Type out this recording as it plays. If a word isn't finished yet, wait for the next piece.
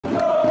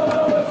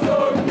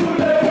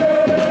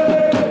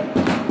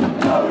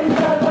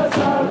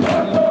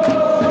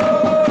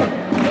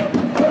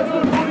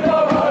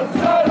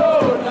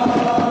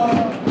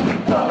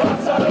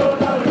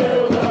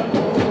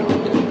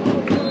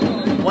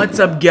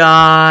up,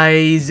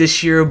 guys?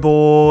 It's your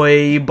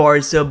boy,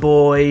 Barca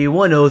Boy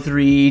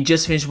 103.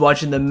 Just finished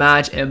watching the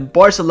match, and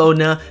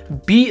Barcelona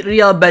beat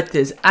Real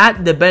Betis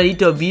at the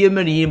Benito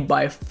Villamarín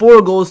by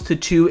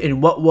 4-2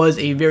 in what was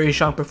a very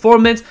strong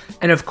performance,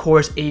 and of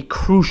course a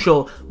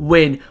crucial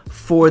win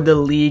for the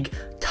league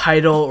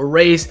title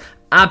race.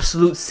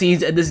 Absolute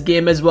scenes at this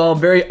game as well,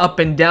 very up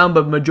and down,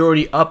 but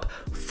majority up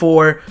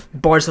for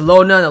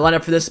Barcelona. The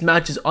lineup for this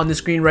match is on the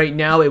screen right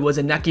now. It was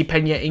Inaki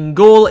Pena in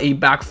goal, a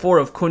back four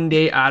of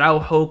Koundé,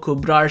 Araujo,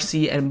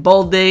 Cubarsí, and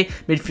Balde,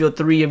 midfield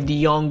three of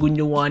De Jong,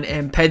 Gundogan,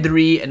 and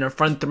Pedri, and a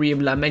front three of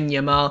Lamine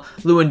Yamal,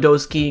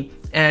 Lewandowski,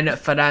 and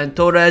Ferran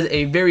Torres.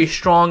 A very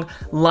strong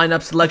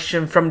lineup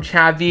selection from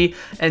Xavi,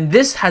 and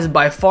this has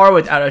by far,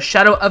 without a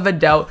shadow of a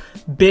doubt,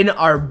 been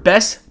our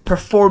best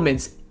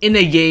performance in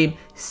a game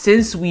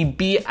since we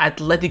beat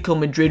Atletico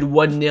Madrid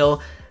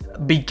 1-0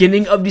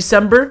 beginning of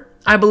December.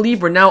 I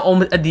believe we're now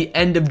almost at the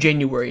end of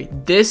January.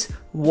 This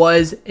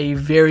was a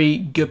very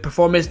good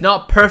performance.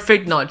 Not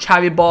perfect, not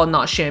Xavi ball,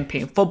 not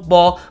champagne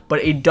football, but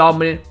a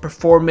dominant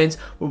performance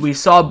where we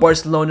saw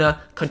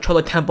Barcelona control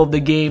the tempo of the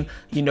game,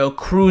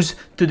 cruise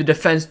to the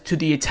defense, to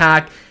the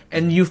attack,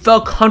 and you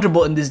felt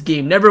comfortable in this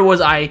game. Never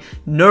was I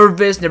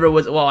nervous,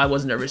 well, I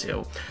was nervous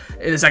in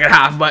the second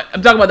half, but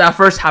I'm talking about that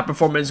first half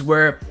performance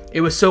where it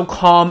was so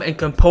calm and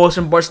composed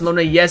from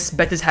Barcelona. Yes,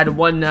 Betis had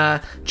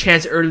one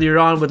chance earlier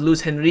on with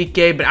Luis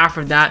Enrique, but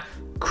after that,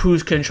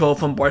 cruise control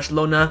from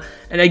Barcelona.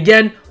 And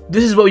again,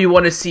 this is what we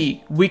want to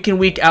see week in,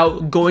 week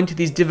out, going to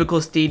these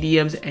difficult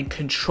stadiums and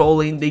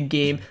controlling the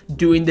game,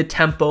 doing the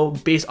tempo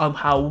based on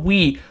how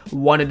we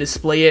want to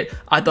display it.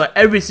 I thought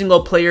every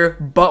single player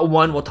but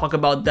one, we'll talk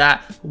about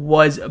that,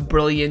 was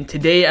brilliant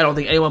today. I don't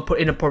think anyone put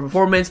in a poor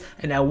performance,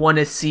 and I want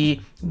to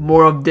see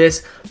more of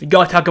this. We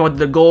got to talk about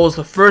the goals.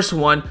 The first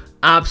one,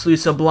 absolutely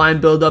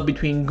sublime build-up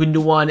between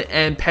Gundogan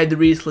and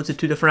Pedri, slipped it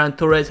to the Ferran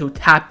Torres, who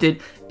tapped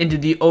it into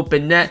the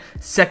open net.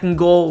 Second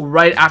goal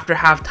right after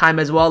halftime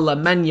as well.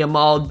 Lamine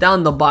Yamal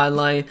down the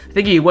byline. I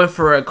think he went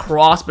for a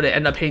cross, but it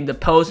ended up hitting the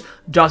post.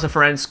 Joseph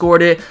Ferran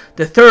scored it.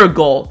 The third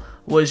goal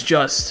was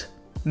just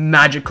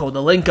magical.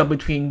 The link up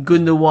between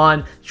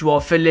Gundogan, Joao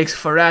Felix,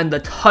 Ferran, the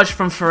touch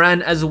from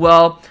Ferran as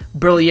well,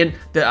 brilliant.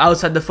 The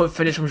outside the foot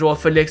finish from Joao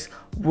Felix,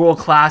 world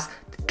class.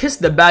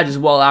 Kissed the badge as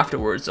well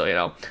afterwards,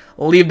 so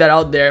we'll leave that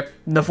out there.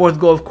 And the fourth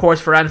goal, of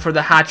course, Ferran for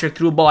the hat-trick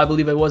through ball, I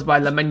believe it was by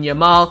Lamine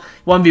Yamal.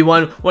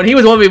 1v1. When he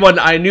was 1v1,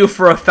 I knew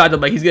for a fact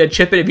that he's gonna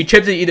chip it. If he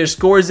chips it, he either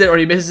scores it or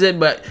he misses it.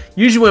 But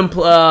usually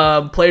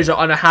when players are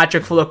on a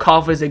hat-trick full of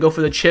confidence, they go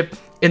for the chip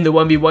in the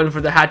 1v1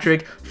 for the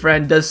hat-trick.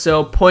 Ferran does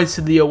so, points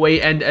to the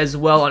away end as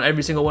well on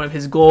every single one of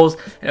his goals,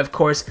 and of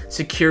course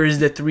secures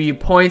the 3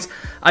 points.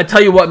 I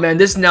tell you what, man,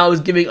 this now is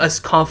giving us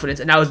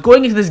confidence, and I was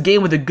going into this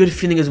game with a good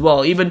feeling as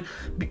well. Even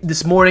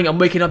this morning, I'm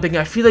waking up thinking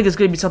I feel like it's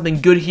going to be something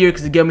good here,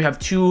 because again, we have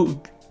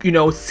two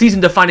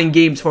season-defining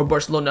games for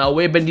Barcelona.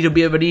 Away Benito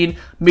Villamarín,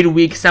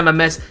 midweek, San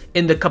Mamés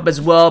in the cup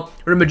as well.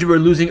 Real Madrid were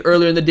losing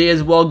earlier in the day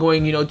as well,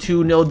 going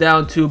 2-0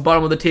 down to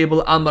bottom of the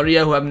table,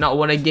 Almeria, who have not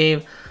won a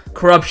game.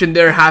 Corruption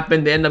there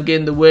happened. They end up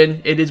getting the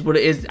win. It is what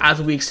it is,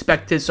 as we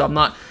expected, so I'm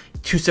not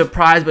too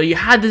surprised. But you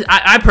had this,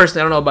 I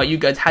personally, I don't know about you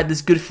guys, had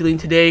this good feeling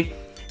today,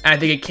 and I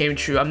think it came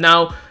true. I'm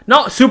now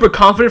not super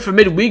confident for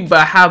midweek, but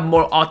I have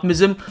more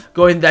optimism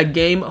going into that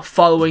game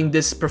following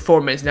this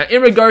performance. Now,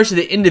 in regards to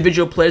the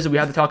individual players that we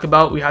have to talk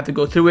about, we have to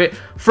go through it.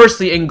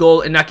 Firstly, in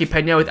goal, Inaki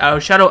Pena, without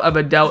a shadow of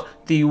a doubt,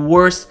 the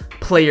worst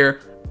player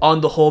on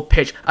the whole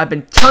pitch. I've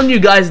been telling you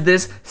guys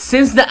this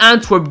since the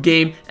Antwerp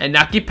game, and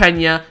Inaki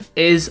Pena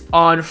is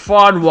on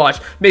fraud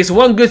watch. Makes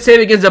one good save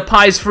against the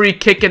Pies free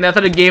kick in that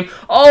other game.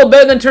 Oh,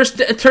 better than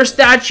Ter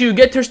Statue.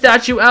 Get Ter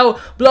Statue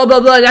out. Blah, blah,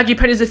 blah. Inaki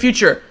Pena is the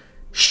future.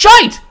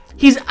 Shite!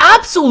 He's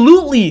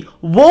absolutely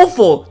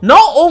woeful,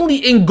 not only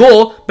in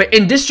goal, but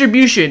in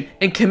distribution,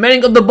 in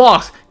commanding of the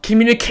box,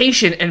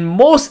 communication, and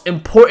most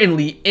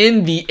importantly,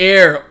 in the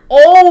air.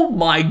 Oh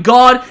my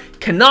god,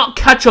 cannot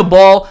catch a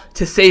ball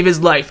to save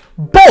his life.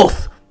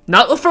 Both!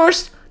 Not the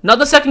first, not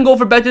the second goal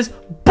for Betis,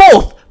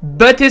 both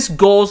Betis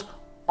goals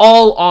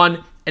all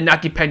on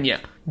Inaki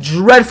Pena.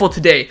 Dreadful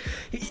today.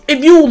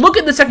 If you look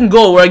at the second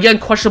goal, where again,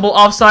 questionable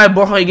offside,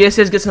 Borja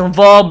Iglesias gets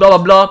involved, blah,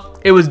 blah, blah,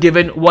 it was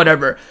given,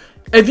 whatever.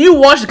 If you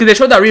watch, because they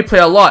showed that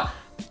replay a lot,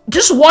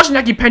 just watch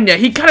Inaki Pena.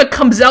 He kind of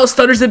comes out,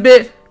 stutters a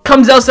bit,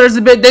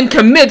 then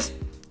commits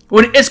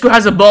when Isco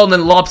has a ball and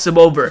then lobs him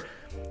over.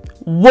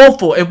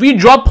 Woeful. If we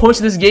drop points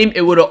in this game,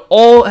 it would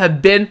all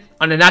have been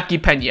on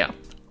Inaki Pena.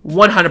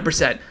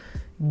 100%.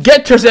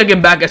 Get Ter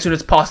Stegen back as soon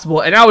as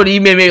possible, and I would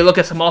even maybe look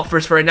at some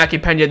offers for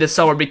Inaki Pena this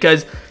summer,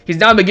 because he's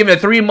now been given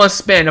a 3-month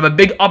span of a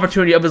big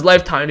opportunity of his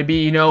lifetime to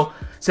be,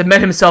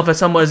 cement himself as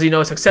someone's,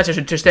 successor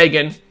to Ter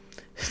Stegen.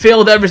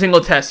 Failed every single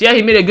test. Yeah,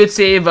 he made a good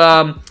save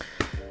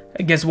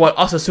against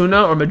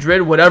Osasuna or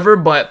Madrid, whatever,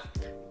 but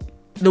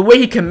the way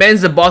he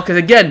commands the ball, because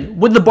again,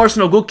 with the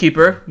Barcelona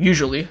goalkeeper,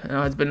 usually,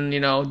 it's been,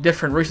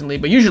 different recently,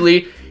 but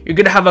usually, you're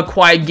going to have a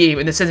quiet game,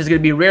 in the sense there's going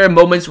to be rare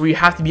moments where you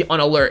have to be on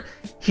alert.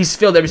 He's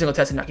failed every single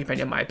test in Inaki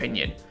Pena, in my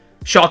opinion.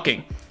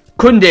 Shocking.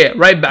 Koundé,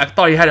 right back,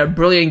 thought he had a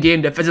brilliant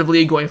game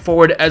defensively going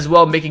forward as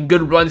well, making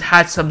good runs,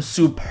 had some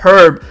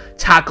superb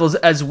tackles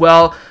as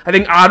well. I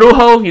think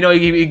Araujo, you know,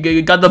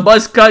 he got the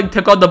buzz cut,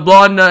 took out the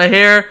blonde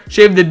hair,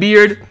 shaved the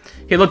beard.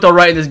 He looked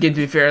alright in this game,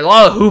 to be fair. A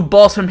lot of hoof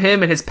balls from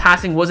him, and his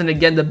passing wasn't,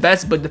 again, the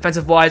best, but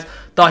defensive-wise,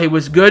 thought he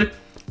was good.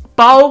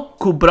 Pau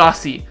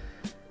Kubrasi.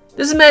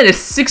 This man is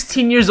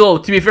 16 years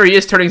old. To be fair, he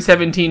is turning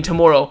 17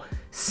 tomorrow.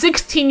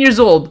 16 years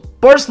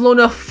old.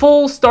 Barcelona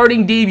full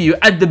starting debut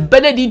at the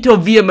Benito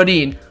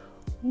Villamarín.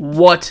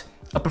 What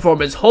a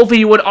performance. Hopefully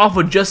he went off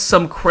with just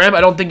some cramp. I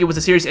don't think it was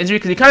a serious injury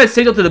because he kind of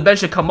signaled to the bench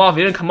to come off.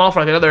 He didn't come off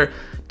for like another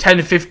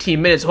 10-15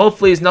 minutes.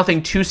 Hopefully it's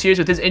nothing too serious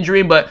with his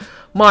injury, but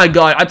my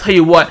God, I tell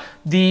you what,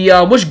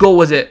 which goal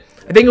was it?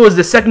 I think it was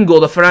the second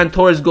goal, the Ferran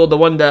Torres goal, the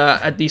one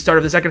at the start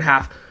of the second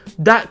half.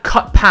 That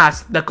cut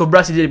pass that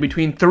Kubrasi did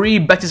between 3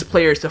 Betis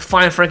players to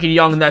find Frankie de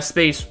Jong in that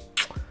space.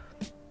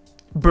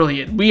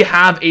 Brilliant. We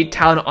have a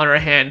talent on our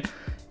hand.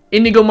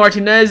 Inigo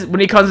Martinez,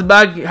 when he comes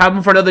back, have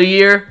him for another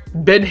year,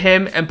 bid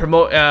him and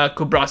promote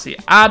Kubrasi.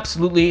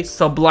 Absolutely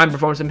sublime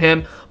performance from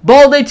him.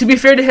 Balde, to be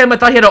fair to him, I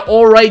thought he had an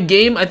alright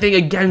game. I think,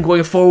 again,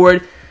 going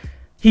forward,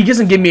 he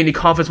doesn't give me any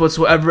confidence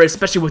whatsoever,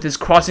 especially with his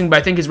crossing, but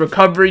I think his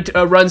recovery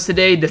runs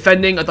today,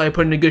 defending, I thought he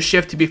put in a good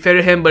shift, to be fair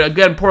to him, but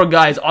again, poor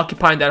guy is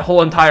occupying that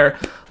whole entire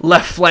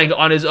left flank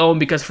on his own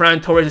because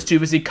Ferran Torres is too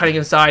busy cutting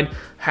inside,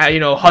 you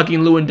know,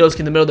 hugging Lewandowski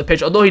in the middle of the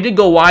pitch, although he did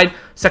go wide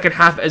second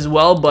half as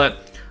well,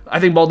 but I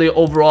think Balde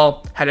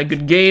overall had a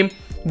good game.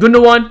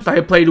 Gundogan, thought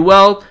he played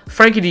well.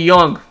 Frankie de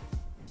Jong,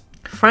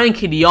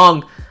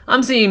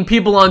 I'm seeing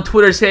people on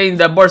Twitter saying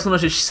that Barcelona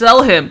should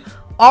sell him.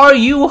 Are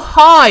you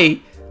high?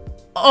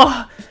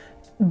 Oh,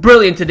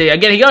 brilliant today.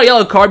 Again, he got a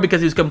yellow card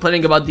because he was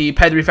complaining about the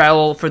Pedri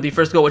foul for the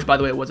first goal, which, by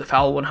the way, was a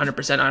foul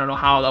 100%. I don't know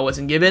how that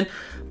wasn't given.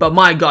 But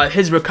my God,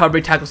 his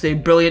recovery tackle today,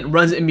 brilliant.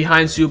 Runs in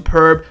behind,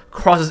 superb.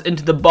 Crosses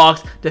into the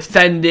box,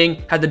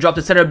 defending. Had to drop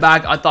the center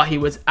back. I thought he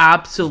was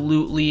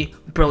absolutely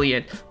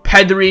brilliant.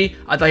 Pedri,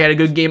 I thought he had a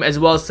good game as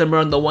well, similar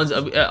on the ones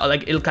of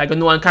like Ilkay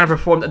Gundogan, kind of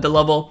performed at the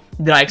level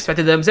that I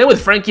expected them. Same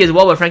with Frankie as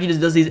well, but Frankie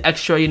just does these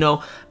extra, you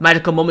know,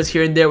 magical moments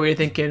here and there where you're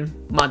thinking,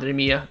 Madre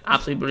mia,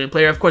 absolutely brilliant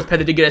player. Of course,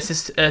 Pedri did get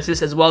assist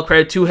as well,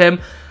 credit to him.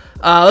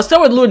 Let's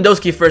start with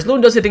Lewandowski first.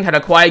 Lewandowski, I think, had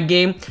a quiet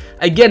game.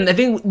 Again, I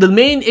think the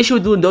main issue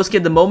with Lewandowski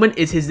at the moment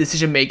is his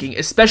decision-making,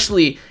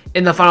 especially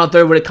in the final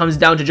third when it comes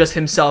down to just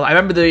himself. I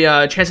remember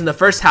the chance in the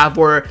first half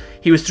where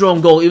he was through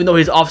on goal, even though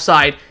he's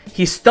offside.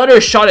 He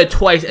stuttered, shot it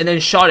twice, and then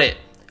shot it.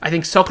 I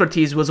think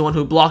Socrates was the one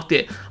who blocked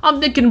it. I'm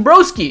thinking,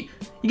 broski,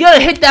 you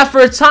gotta hit that for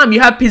a time.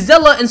 You have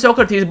Pizzella and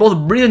Socrates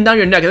both breathing down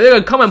your neck. They're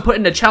gonna come and put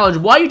in the challenge.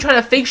 Why are you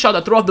trying to fake shot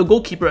to throw off the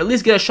goalkeeper? At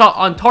least get a shot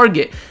on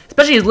target.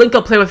 Especially his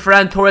link-up play with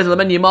Ferran Torres and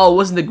Lamine Yamal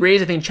wasn't the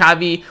greatest. I think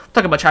Xavi, we'll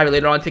talk about Xavi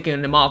later on,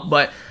 taking him off,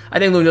 but I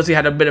think Lewandowski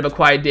had a bit of a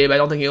quiet day, but I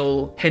don't think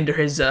it'll hinder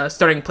his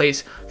starting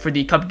place for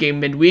the cup game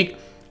midweek.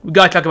 We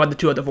gotta talk about the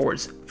two other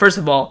forwards. First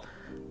of all,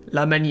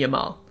 Lamine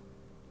Yamal.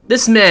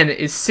 This man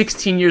is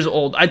 16 years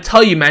old. I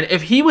tell you, man,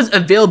 if he was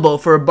available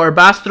for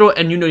Barbastro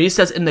and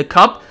Unionistas in the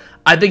cup,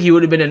 I think he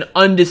would have been an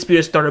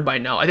undisputed starter by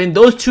now. I think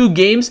those 2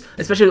 games,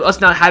 especially with us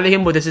not having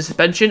him with his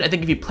suspension, I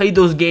think if he played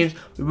those games,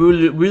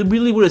 we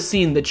really would have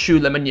seen the true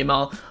Lamine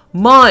Yamal.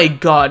 My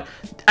God.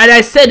 And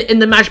I said in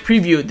the match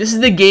preview, this is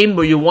the game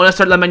where you want to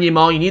start Lamine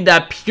Yamal. You need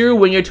that pure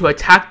winger to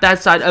attack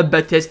that side of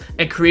Betis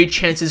and create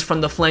chances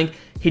from the flank.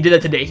 He did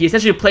that today. He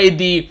essentially played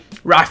the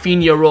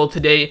Raphinha role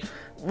today.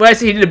 When I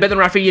say he did a better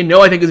than Raphinha, no,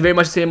 I think it's very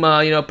much the same,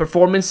 you know,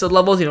 performance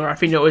levels. You know,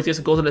 Raphinha always gets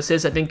goals and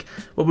assists. I think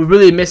what we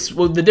really miss,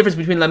 well, the difference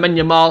between Lamine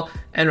Yamal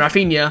and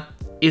Raphinha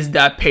is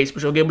that pace,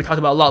 which again we talked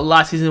about a lot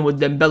last season with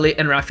Dembele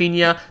and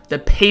Raphinha. The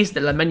pace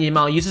that Lamine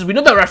Yamal uses, we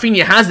know that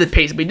Raphinha has the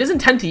pace, but he doesn't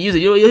tend to use it.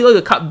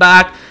 He'll cut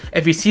back.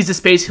 If he sees the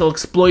space, he'll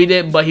exploit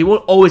it, but he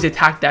won't always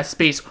attack that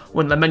space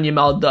when Lamine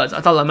Yamal does.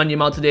 I thought Lamine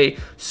Yamal today,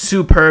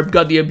 superb.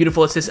 Got the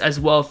beautiful assist as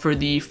well for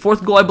the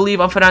 4th goal, I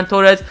believe, on Ferran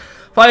Torres.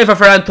 Finally, for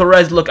Ferran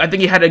Torres, look, I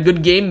think he had a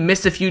good game.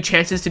 Missed a few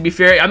chances, to be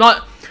fair. I'm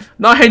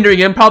not hindering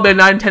him. Probably a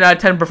 9, 10 out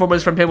of 10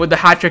 performance from him with the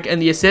hat-trick and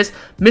the assist.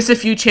 Missed a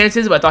few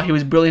chances, but I thought he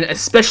was brilliant,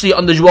 especially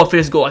on the Joao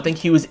Felix goal. I think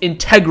he was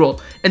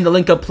integral in the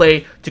link-up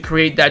play to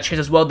create that chance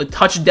as well. The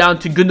touchdown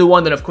to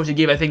Gundogan, then of course he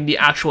gave, I think, the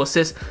actual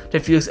assist to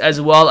Felix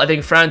as well. I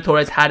think Ferran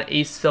Torres had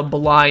a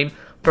sublime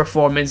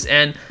performance,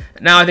 and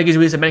now I think he's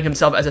really cementing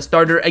himself as a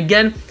starter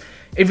again.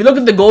 If you look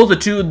at the goals,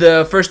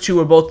 the first 2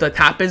 were both the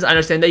tap-ins. I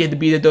understand that you have to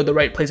be there, the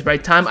right place,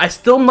 right time. I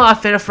still am not a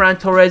fan of Ferran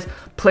Torres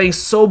playing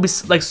so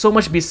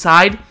much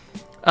beside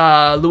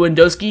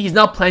Lewandowski. He's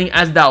not playing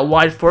as that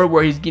wide forward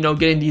where he's, you know,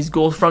 getting these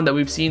goals from that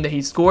we've seen that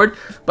he's scored.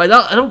 But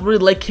I don't really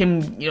like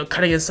him, you know,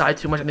 cutting inside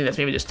too much. I think that's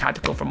maybe just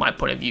tactical from my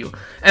point of view.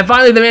 And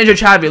finally, the manager,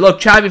 Xavi.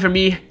 Look, Xavi, for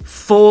me,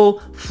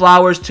 full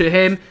flowers to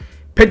him.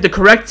 Picked the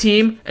correct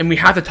team, and we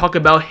have to talk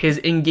about his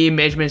in-game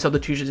management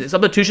substitutions. His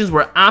substitutions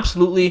were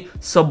absolutely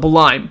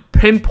sublime.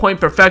 Pinpoint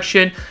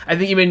perfection. I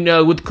think even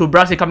with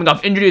Kubrasi coming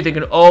off injury, you're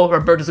thinking, oh,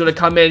 Roberto's going to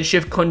come in,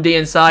 shift Koundé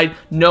inside.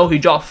 No, he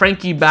dropped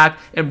Frankie back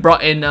and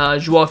brought in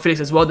Joao Felix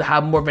as well to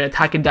have more of an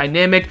attacking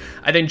dynamic.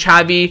 I think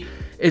Xavi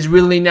is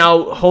really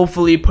now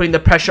hopefully putting the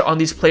pressure on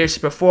these players to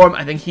perform.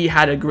 I think he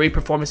had a great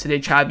performance today,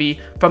 Xavi,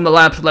 from the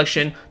lineup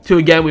selection to,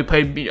 again, we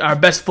played our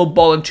best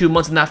football in 2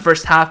 months in that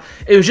first half.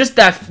 It was just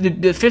that the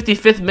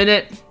 55th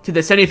minute to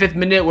the 75th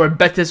minute where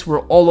Betis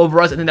were all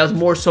over us. I think that was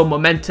more so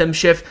momentum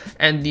shift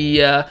and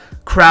the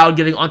crowd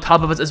getting on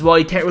top of us as well.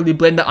 You can't really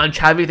blame that on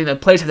Xavi. I think the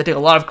players have to take a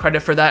lot of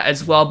credit for that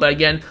as well. But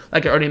again,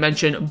 like I already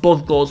mentioned,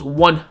 both goals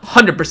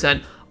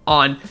 100%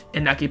 on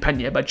Inaki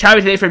Pena. But Xavi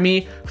today, for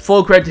me,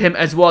 full credit to him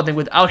as well. I think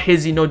without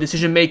his,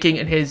 decision making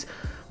and his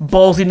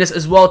ballsiness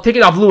as well,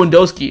 taking off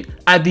Lewandowski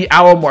at the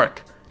hour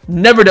mark.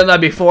 Never done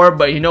that before,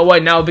 but you know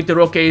what? Now Victor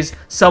Roque is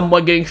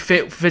somewhat getting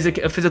fit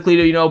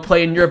physically to,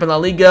 play in Europe and La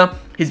Liga.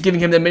 He's giving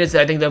him the minutes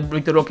that I think that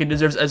Victor Roque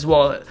deserves as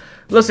well.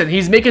 Listen,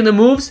 he's making the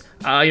moves,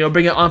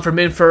 bringing on from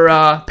in for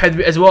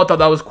Pedri as well. I thought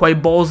that was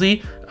quite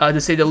ballsy,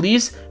 to say the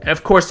least. And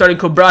of course, starting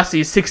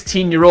Kobrasi,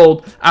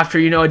 16-year-old, after,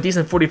 a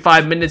decent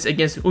 45 minutes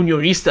against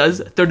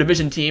Unionistas, 3rd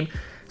division team,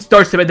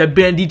 starts him at the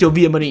Benito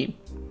Villamarín.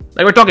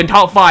 Like, we're talking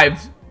top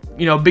 5,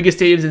 biggest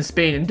stadiums in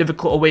Spain and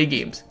difficult away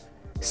games.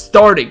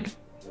 Starting.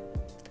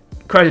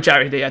 Credit to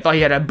Xavi today. I thought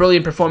he had a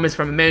brilliant performance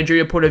from a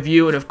managerial point of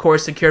view and, of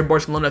course, secured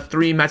Barcelona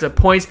 3 massive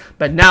points.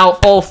 But now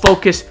all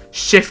focus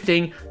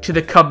shifting to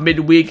the Cup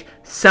midweek.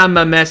 San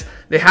Mamés,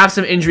 they have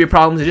some injury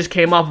problems. They just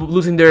came off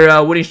losing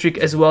their winning streak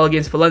as well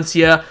against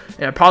Valencia.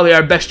 And probably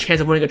our best chance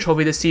of winning a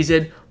trophy this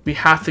season. We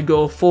have to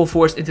go full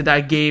force into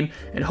that game,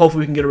 and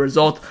hopefully we can get a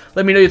result.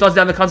 Let me know your thoughts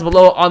down in the comments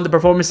below on the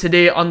performance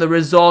today, on the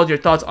result, your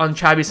thoughts on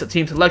Xavi's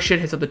team selection,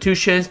 his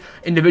substitutions,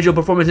 individual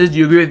performances. Do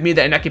you agree with me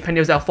that Inaki Pena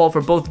was at fault for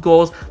both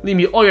goals? Leave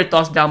me all your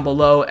thoughts down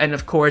below, and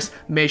of course,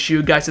 make sure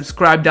you guys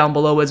subscribe down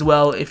below as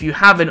well if you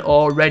haven't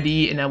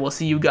already, and I will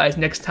see you guys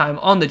next time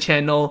on the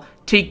channel.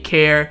 Take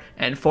care,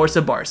 and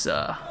Forza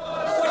Barca.